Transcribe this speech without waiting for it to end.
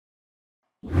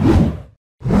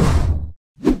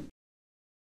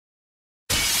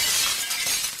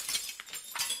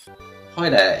Hi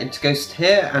there, interghost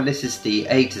here, and this is the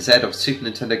A to Z of Super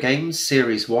Nintendo games,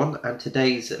 Series 1, and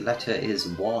today's letter is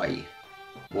Y.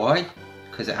 Why?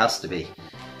 Because it has to be.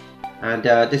 And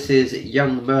this is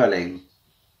young Merlin.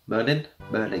 Merlin?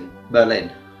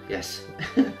 Merlin, yes.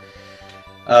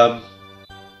 I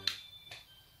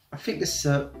think this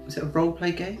is it a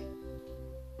roleplay game?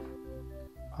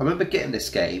 I remember getting this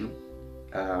game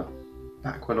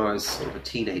back when I was sort of a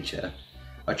teenager.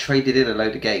 I traded in a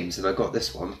load of games and I got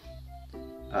this one.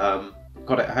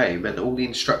 Got it home and all the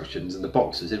instructions and the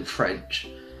box was in French.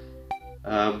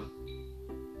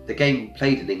 The game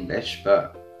played in English,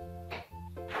 but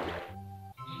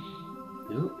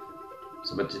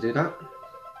was I meant to do that?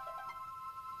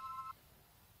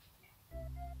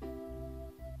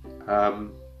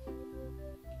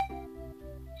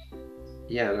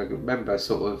 Yeah, I remember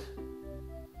sort of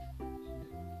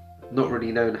not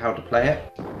really knowing how to play it.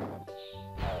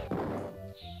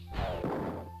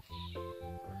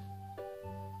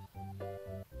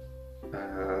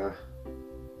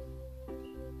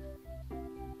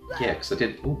 Yeah, because I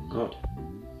did. Oh god.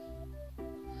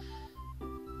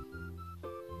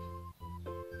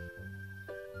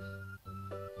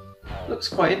 Looks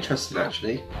quite interesting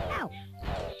actually.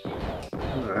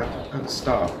 Oh, how to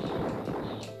start?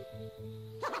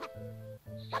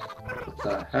 What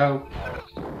the hell?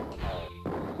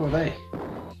 What are they?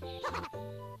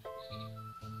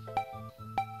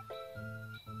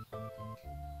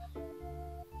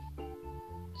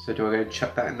 So do I go and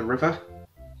chuck that in the river?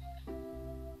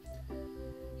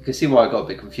 You can see why I got a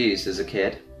bit confused as a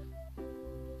kid.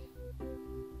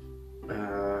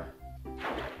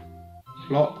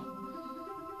 Plot.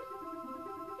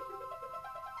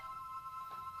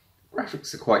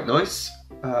 Graphics are quite nice.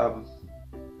 Oh,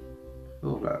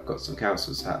 I've got some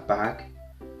council's hat bag.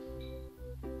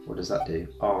 What does that do?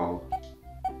 Oh.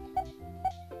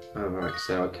 Alright,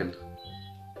 so I can...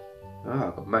 Ah,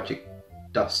 I've got magic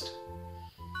dust.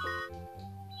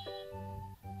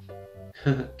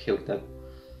 Killed them.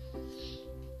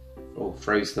 Or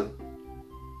froze them.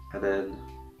 And then...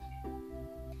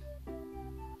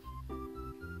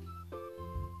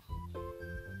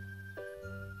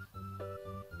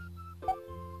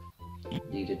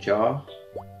 Need a jar.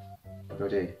 What do I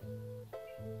do?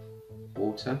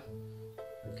 Water.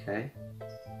 Okay.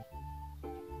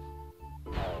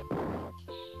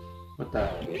 What the?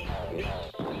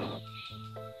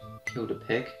 Killed a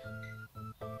pig.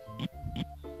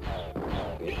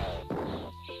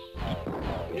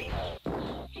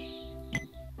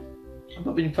 I'm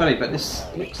not being funny, but this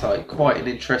looks like quite an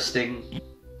interesting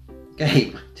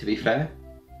game, to be fair.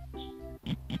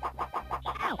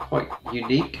 Quite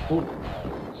unique. Oh,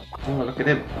 look at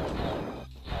him.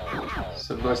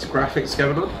 Some nice graphics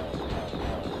going on.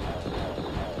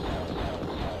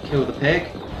 Kill the pig.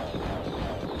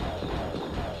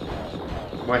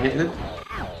 Am I hitting him?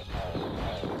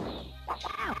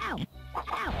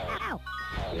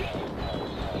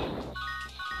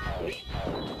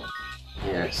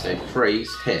 Yeah, so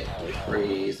freeze, hit,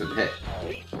 freeze and hit.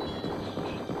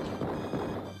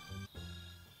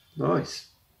 Nice.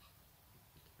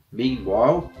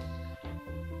 Meanwhile,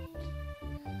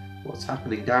 what's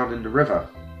happening down in the river?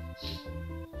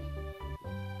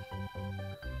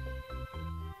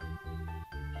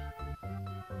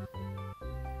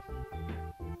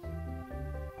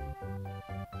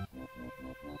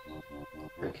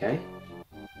 Okay.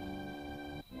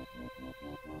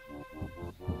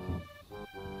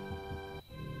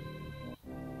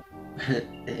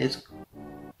 It is.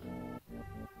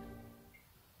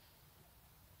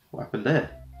 What happened there?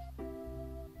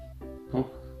 Oh,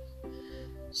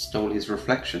 stole his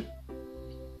reflection.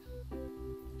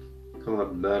 Come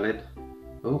on, Merlin.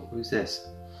 Oh, who's this?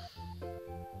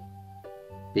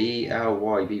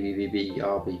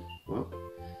 B-L-Y-B-B-B-B-R-B. What?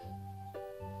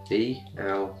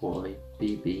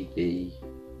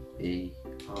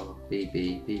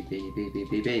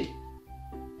 B-L-Y-B-B-B-B-R-B-B-B-B-B-B-B-B.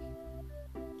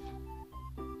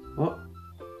 What?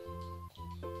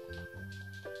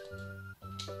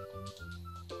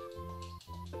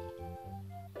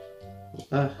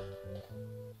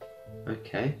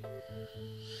 Okay.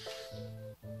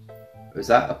 Was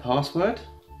that a password?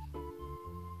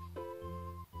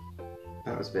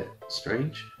 That was a bit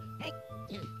strange.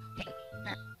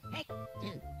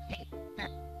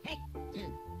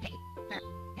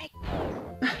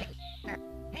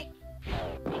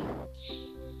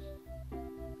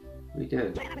 We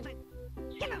did.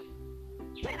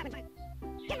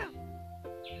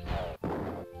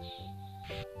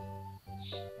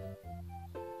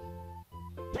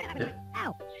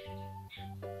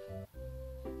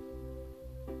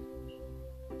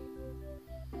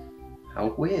 How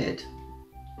weird.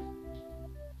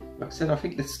 Like I said, I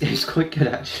think this game's quite good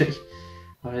actually.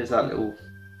 Oh, there's that little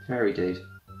fairy dude.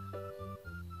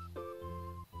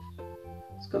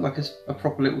 It's got like a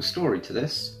proper little story to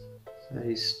this. So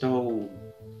he stole...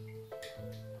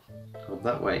 Gone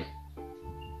that way.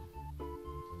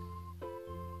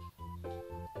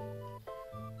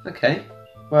 Okay,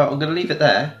 well I'm going to leave it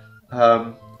there.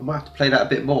 I might have to play that a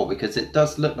bit more because it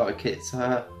does look like it's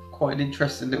quite an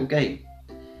interesting little game.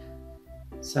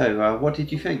 So what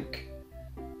did you think?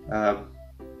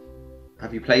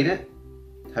 Have you played it?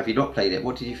 Have you not played it?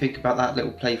 What did you think about that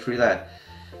little playthrough there?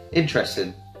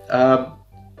 Interesting.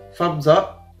 Thumbs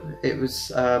up. It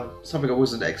was something I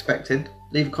wasn't expecting.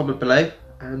 Leave a comment below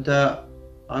and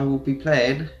I will be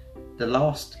playing the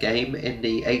last game in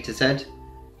the A to Z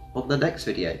on the next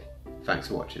video. Thanks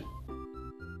for watching.